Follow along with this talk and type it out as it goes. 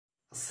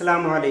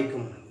Assalamu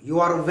alaikum. You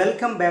are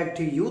welcome back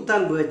to Youth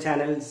and Word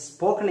channel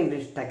Spoken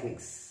English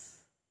Techniques.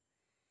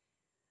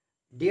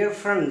 Dear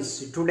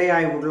friends, today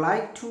I would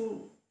like to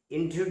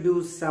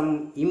introduce some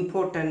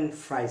important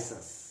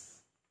phrases.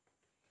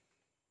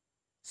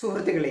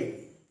 സുഹൃത്തുക്കളെ,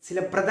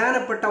 ചില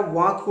പ്രധാനപ്പെട്ട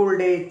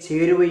വാക്കുകളുടെ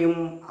ചേരുവയും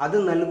അത്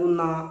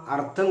നൽകുന്ന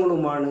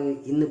അർത്ഥങ്ങളുമാണ്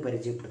ഇന്ന്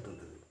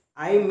പരിചയപ്പെടുത്തുന്നത്.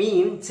 I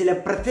mean ചില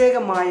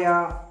പ്രത്യേകമായ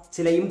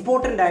ചില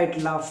ഇമ്പോർട്ടൻ്റ്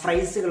ആയിട്ടുള്ള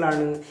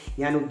ഫ്രൈസുകളാണ്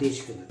ഞാൻ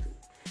ഉദ്ദേശിക്കുന്നത്.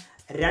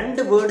 രണ്ട്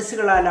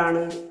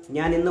വേർഡ്സുകളാലാണ്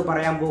ഞാൻ ഇന്ന്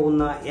പറയാൻ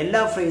പോകുന്ന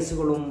എല്ലാ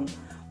ഫ്രേസുകളും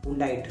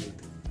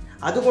ഉണ്ടായിട്ടുള്ളത്.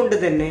 അതുകൊണ്ട്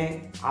തന്നെ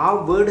ആ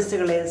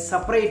വേർഡ്സുകളെ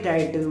സെപ്പറേറ്റ്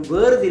ആയിട്ട്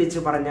വേർതിരിച്ച്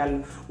പറഞ്ഞാൽ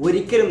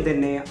ഒരിക്കലും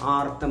തന്നെ ആ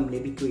അർത്ഥം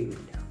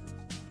ലഭിക്കുകയുമില്ല.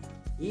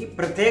 ഈ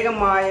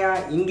പ്രത്യേകമായ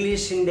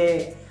ഇംഗ്ലീഷിൻ്റെ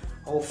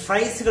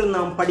ഫ്രേസുകൾ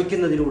നാം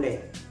പഠിക്കുന്നതിലൂടെ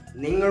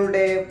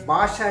നിങ്ങളുടെ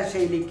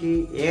ഭാഷാശൈലിക്ക്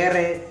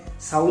ഏറെ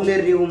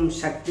സൗന്ദര്യവും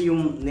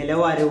ശക്തിയും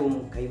നിലവാരവും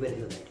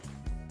കൈവരുന്നതായിരിക്കും.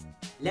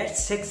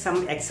 Let's check some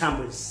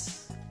examples.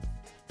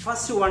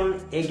 First one,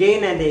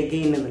 again and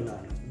again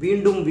എന്നുള്ളതാണ്.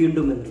 വീണ്ടും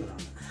വീണ്ടും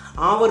എന്നുള്ളതാണ്.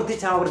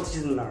 ആവർത്തിച്ച്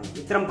എന്നുള്ളതാണ്.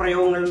 ഇത്തരം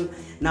പ്രയോഗങ്ങൾ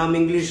നാം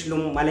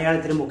ഇംഗ്ലീഷിലും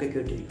മലയാളത്തിലും ഒക്കെ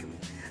കേട്ടിരിക്കും.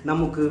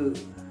 നമുക്ക്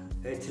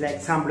ചില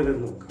എക്സാമ്പിളുകൾ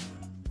നോക്കാം.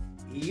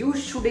 You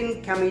shouldn't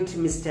commit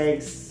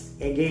mistakes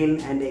again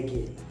and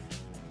again.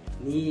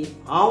 നീ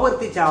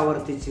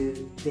ആവർത്തിച്ച്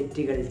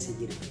തെറ്റുകൾ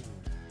ചെയ്യരുത്.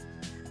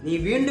 നീ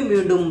വീണ്ടും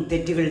വീണ്ടും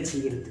തെറ്റുകൾ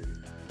ചെയ്യരുത്.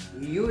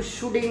 You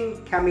shouldn't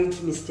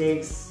commit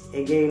mistakes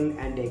again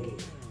and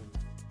again.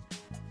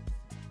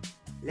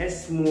 Let's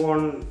move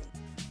on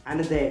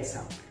another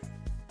example.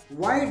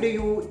 Why do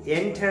you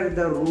enter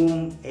the room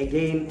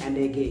again and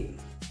again?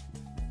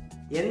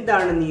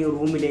 എന്താണ് നീ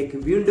റൂമിലേക്ക്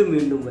വീണ്ടും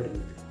വീണ്ടും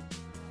വരുന്നത്?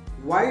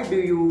 Why do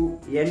you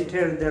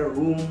enter the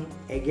room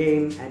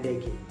again and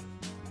again?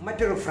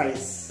 മറ്റൊരു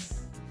fries.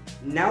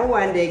 Now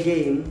and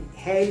again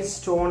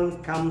hailstone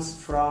comes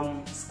from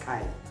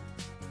sky.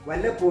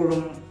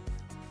 വല്ലപ്പോഴും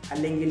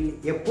അല്ലെങ്കിൽ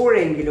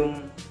എപ്പോഴെങ്കിലും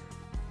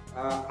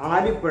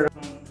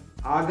ആലിപ്പഴം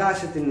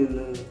ആകാശത്തിൽ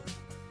നിന്ന്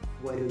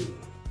വരുന്നു.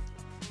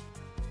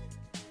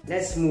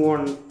 Let's move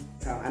on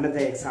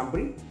another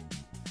example.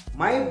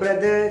 My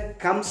brother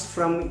comes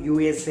from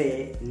USA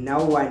now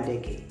and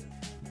again.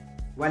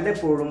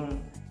 വല്ലപ്പോഴും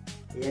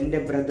എൻ്റെ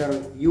ബ്രദർ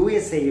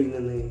USA-യിൽ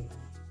നിന്ന്,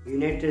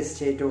 യുണൈറ്റഡ്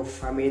സ്റ്റേറ്റ് ഓഫ്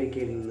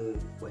അമേരിക്കയിൽ നിന്ന്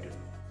വരും.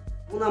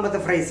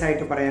 മൂന്നാമത്തെ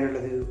ഫ്രൈസായിട്ട്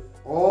പറയാനുള്ളത്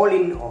ഓൾ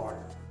ഇൻ ഓൾ.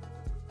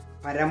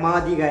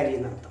 പരമാധികാരി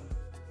എന്നർത്ഥം.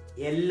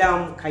 എല്ലാം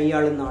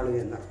കൈയാളുന്ന ആൾ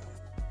എന്നർത്ഥം.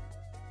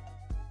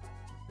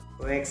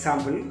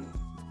 Example,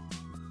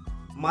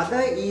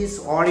 mother is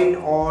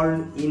all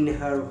in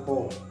her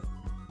home.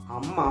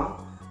 അമ്മ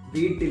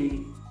വീട്ടിൽ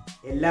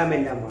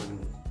എല്ലാമാണ്.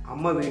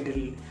 അമ്മ വീട്ടിൽ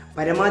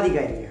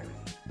പരമാധികാരിയാണ്.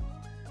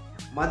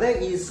 Mother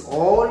is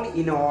all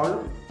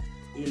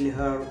in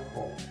her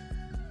home.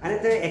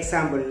 Another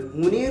example,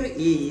 Muneer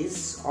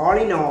is all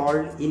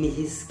in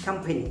his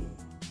company.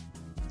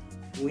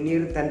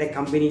 Muneer തൻ്റെ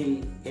കമ്പനിയിൽ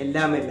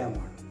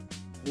എല്ലാമാണ്.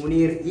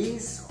 Muneer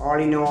is all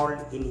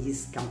in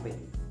his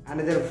company.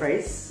 Another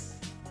fries,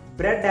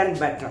 bread and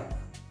butter.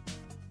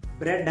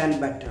 Bread and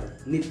butter,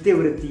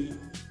 നിത്യവൃത്തി,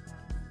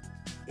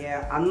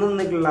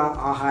 അന്നുള്ള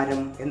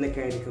ആഹാരം എന്നൊക്കെ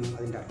ആയിരിക്കും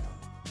അതിൻ്റെ അർത്ഥം.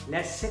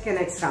 Let's check an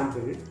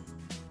example.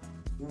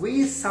 V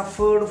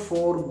suffered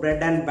four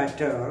bread and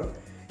butter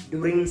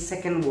during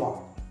second വാർ.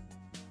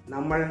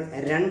 നമ്മൾ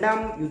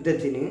രണ്ടാം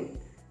യുദ്ധത്തിന്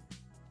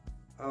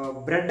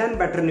ബ്രെഡ് ആൻഡ്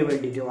ബട്ടറിന്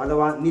വേണ്ടിയിട്ട്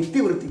അഥവാ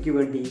നിത്യവൃത്തിക്ക്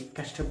വേണ്ടി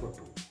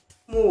കഷ്ടപ്പെട്ടു.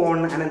 Move on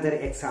another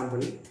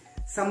example.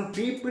 Some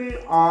people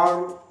are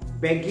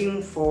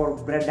begging four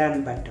bread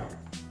and butter.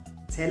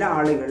 ചില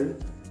ആളുകൾ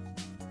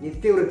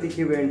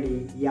നിത്യവൃത്തിക്ക് വേണ്ടി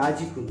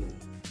യാചിക്കുന്നു.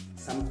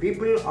 Some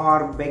people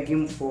are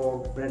begging four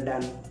bread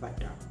and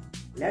butter.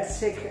 Let's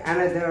check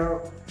another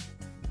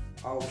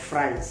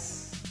fries.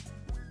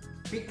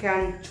 Pick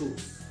and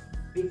choose.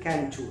 Pick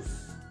and choose,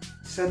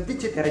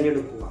 ശ്രദ്ധിച്ച്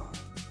തിരഞ്ഞെടുക്കുക.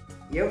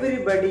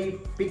 Everybody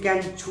pick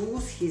and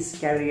choose his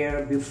career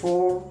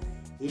before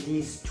it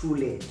is to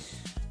late.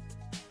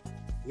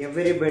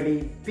 Everybody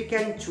pick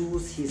and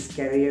choose his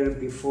career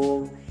before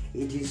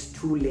it is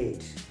to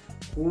late.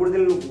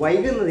 കൂടുതൽ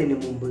വൈകുന്നതിന്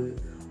മുമ്പ്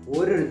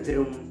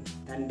ഓരോരുത്തരും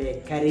തൻ്റെ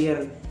career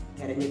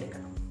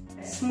തിരഞ്ഞെടുക്കണം.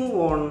 Let's move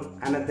on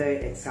another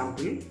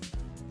example.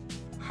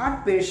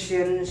 Heart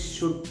patients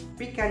should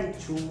pick and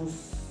choose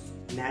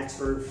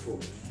natural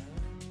food.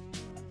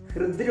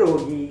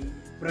 ഹൃദ്രോഗി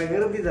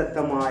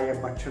പ്രകൃതിദത്തമായ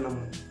ഭക്ഷണം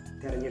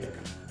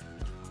തിരഞ്ഞെടുക്കണം.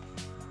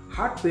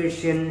 Heart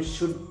patients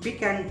should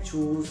pick and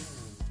choose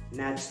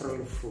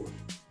natural food.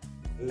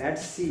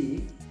 Let's see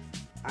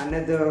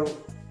another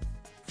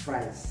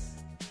fries.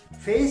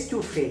 Face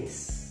to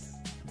face,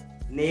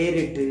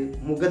 നേരിട്ട്,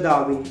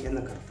 മുഖതാവിൽ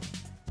എന്നൊക്കെ അർത്ഥം.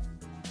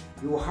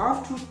 You have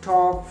to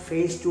talk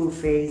face to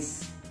face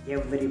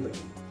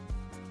everybody.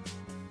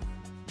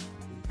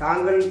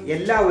 താങ്കൾ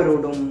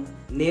എല്ലാവരോടും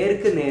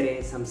നേർക്ക് നേരെ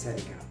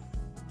സംസാരിക്കണം.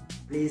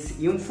 Please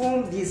inform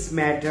this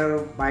matter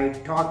by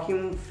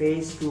talking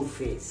face to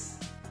face.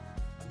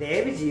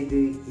 ദയവ്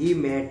ചെയ്ത് ഈ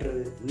മാറ്റർ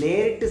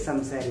നേരിട്ട്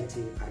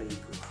സംസാരിച്ച്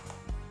അറിയിക്കുക.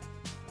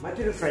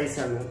 മറ്റൊരു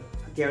ഫ്രൈസാണ്.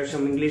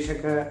 അത്യാവശ്യം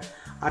ഇംഗ്ലീഷൊക്കെ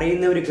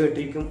അറിയുന്നവർ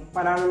കേട്ടിരിക്കും,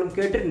 പല ആളുകളും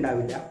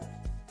കേട്ടിട്ടുണ്ടാവില്ല.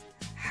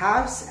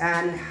 Haves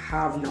and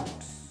have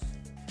nots.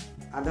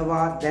 അഥവാ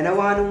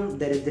ധനവാനും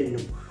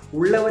ദരിദ്രനും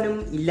ഉള്ളവനും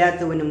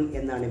ഇല്ലാത്തവനും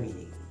എന്നാണ്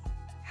meaning.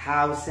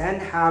 Haves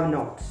and have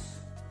notes,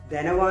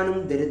 ധനവാനും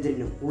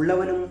ദരിദ്രനും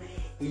ഉള്ളവനും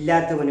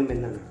ഇല്ലാത്തവനും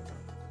എന്നാണ് അർത്ഥം.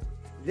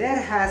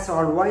 There has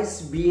always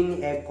been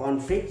a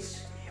conflict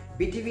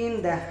between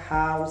the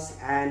haves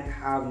and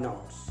have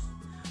nots.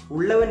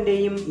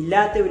 ഉള്ളവൻ്റെയും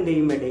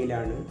ഇല്ലാത്തവൻ്റെയും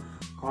ഇടയിലാണ്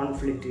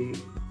കോൺഫ്ലിക്റ്റ്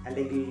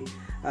അല്ലെങ്കിൽ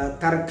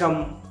തർക്കം,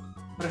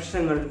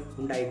 പ്രശ്നങ്ങൾ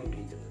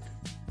ഉണ്ടായിക്കൊണ്ടിരിക്കുന്നത്.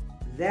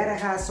 There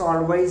has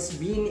always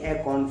been a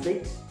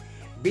conflict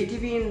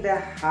between the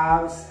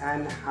haves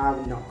and have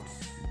nots.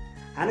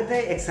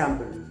 Another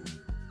example,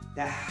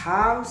 the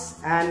haves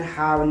and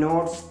have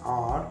nots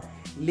are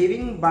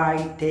living by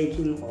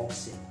taking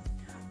oxen.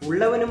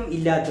 ഉള്ളവനും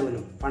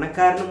ഇല്ലാത്തവനും,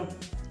 പണക്കാരനും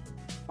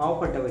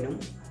പാവപ്പെട്ടവനും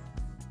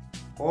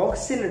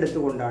oxygen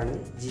എടുത്തുകൊണ്ടാണ്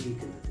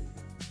ജീവിക്കുന്നത്.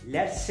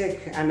 Let's check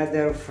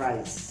another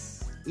phrase,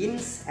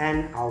 ins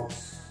and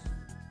outs.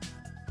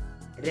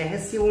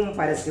 രഹസ്യവും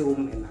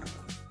പരസ്യവും എന്നർത്ഥം.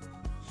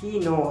 He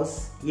knows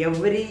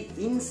every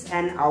ins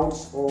and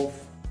outs of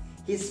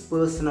his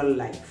personal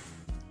life.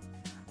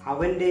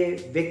 അവൻ്റെ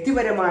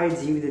വ്യക്തിപരമായ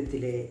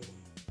ജീവിതത്തിലെ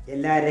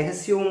എല്ലാ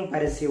രഹസ്യവും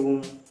പരസ്യവും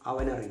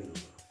അവനറിയുന്നു.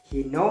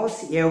 He knows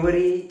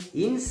every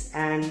ins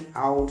and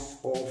outs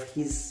of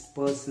his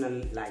personal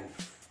life.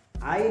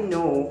 I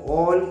know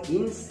all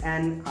ins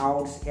and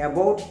outs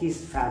about his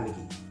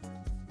family.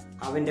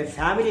 അവൻ്റെ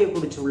ഫാമിലിയെ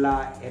കുറിച്ചുള്ള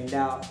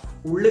എല്ലാ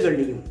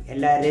ഉള്ളുകളിയും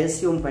എല്ലാ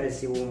രഹസ്യവും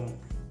പരസ്യവും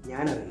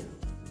ഞാൻ അറിയുന്നു.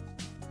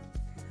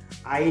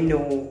 I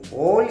know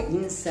all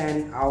ins and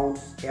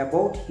outs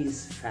about his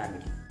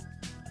family.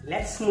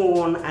 Let's move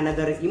on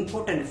another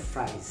important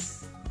phrase,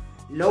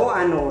 law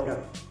and order,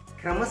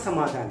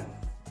 ക്രമസമാധാനം.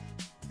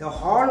 The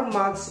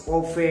hallmarks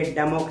of a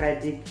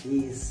democratic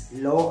is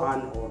law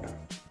and order.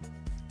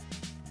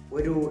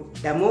 ഒരു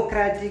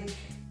ഡെമോക്രാറ്റിക്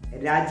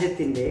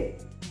രാജ്യത്തിൻ്റെ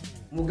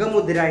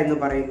മുഖമുദ്ര എന്ന്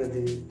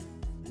പറയുന്നത്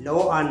law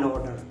and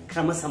order,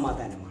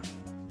 ക്രമസമാധാനമാണ്.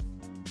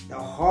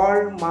 The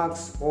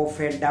hallmarks of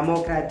a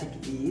democratic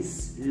is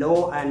law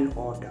and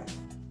order.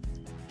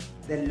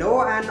 The law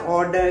and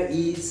order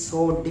is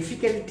so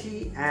difficult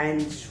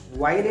and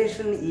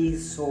violation is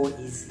so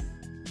easy.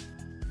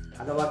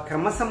 അഥവാ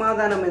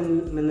ക്രമസമാധാനം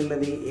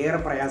എന്നുള്ളത് ഏറെ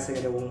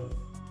പ്രയാസകരവും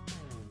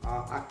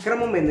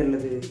അക്രമം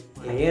എന്നുള്ളത്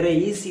ഏറെ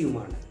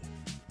ഈസിയുമാണ്.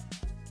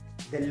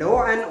 The law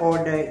and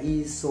order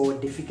is so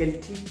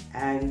difficult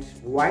and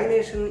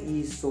violation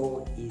is so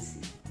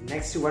easy.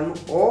 Next one,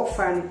 off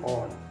and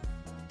on,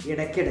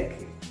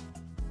 ഇടയ്ക്കിടയ്ക്ക്.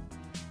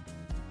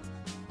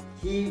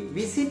 He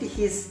visit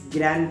his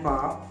grandpa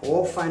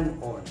off and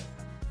on.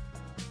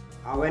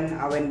 അവൻ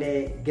അവൻ്റെ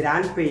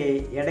ഗ്രാൻഡ്പയെ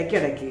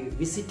ഇടയ്ക്കിടയ്ക്ക്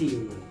വിസിറ്റ്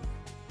ചെയ്യുന്നു.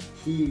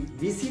 He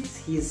visits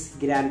his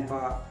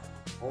grandpa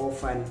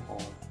off and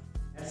on.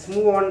 Let's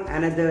move on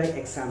another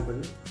example.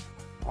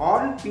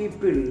 All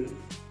people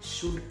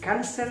should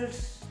consult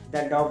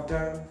the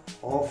doctor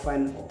off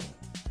and on.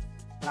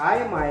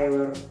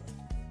 പ്രായമായവർ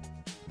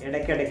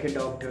ഇടയ്ക്കിടയ്ക്ക്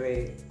ഡോക്ടറെ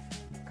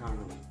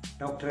കാണണം,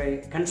 ഡോക്ടറെ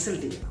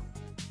കൺസൾട്ട് ചെയ്യണം.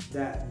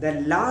 The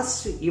last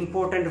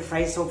important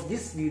phrase of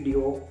this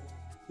video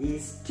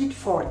is tit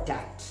for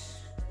tat.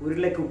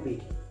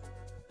 ഉരുളക്കുപ്പേരി,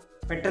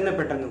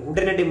 പെട്ടെന്ന്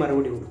ഉടനടി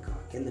മറുപടി കൊടുക്കുക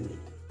എന്ന്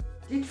മീൻ.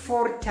 Tit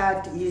for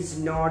tat is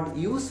not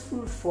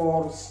useful for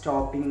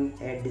stopping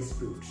a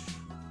dispute.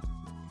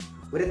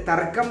 ഒരു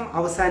തർക്കം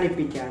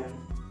അവസാനിപ്പിക്കാൻ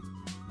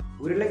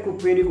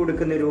ഉരുളക്കുപ്പേരി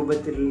കൊടുക്കുന്ന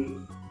രൂപത്തിൽ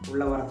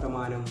ഉള്ള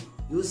വർത്തമാനം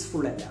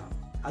യൂസ്ഫുൾ അല്ല,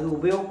 അത്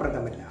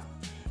ഉപയോഗപ്രദമല്ല.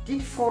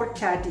 Tit for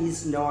tat is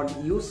not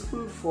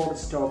useful for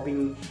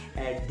stopping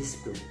a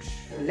dispute.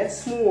 Let's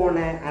move on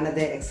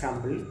another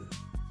example.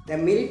 The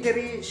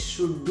military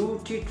should do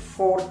tit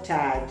for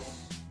tat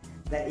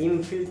the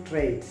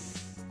infiltrates.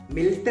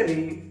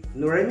 Military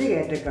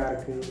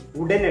നുഴഞ്ഞുകയറ്റക്കാർക്ക്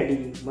ഉടനടി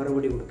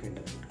മറുപടി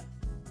കൊടുക്കേണ്ടതുണ്ട്.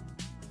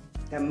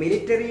 The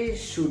military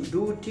should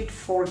do tit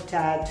for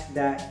tat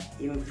the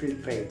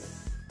infiltrates.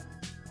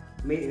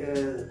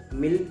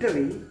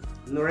 Military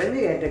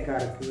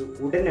നുഴഞ്ഞുകയറ്റക്കാർക്ക്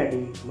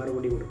ഉടനടി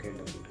മറുപടി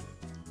കൊടുക്കേണ്ടതുണ്ട്.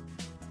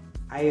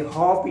 I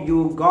hope you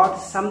got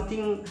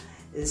something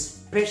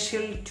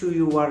special to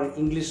your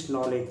English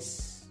knowledge.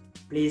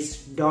 Please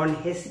don't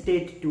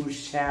hesitate to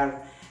share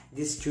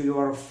this to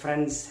your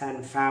friends and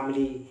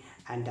family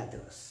and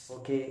others.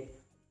 Okay?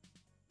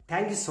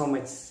 Thank you so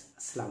much.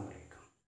 Assalamu alaikum.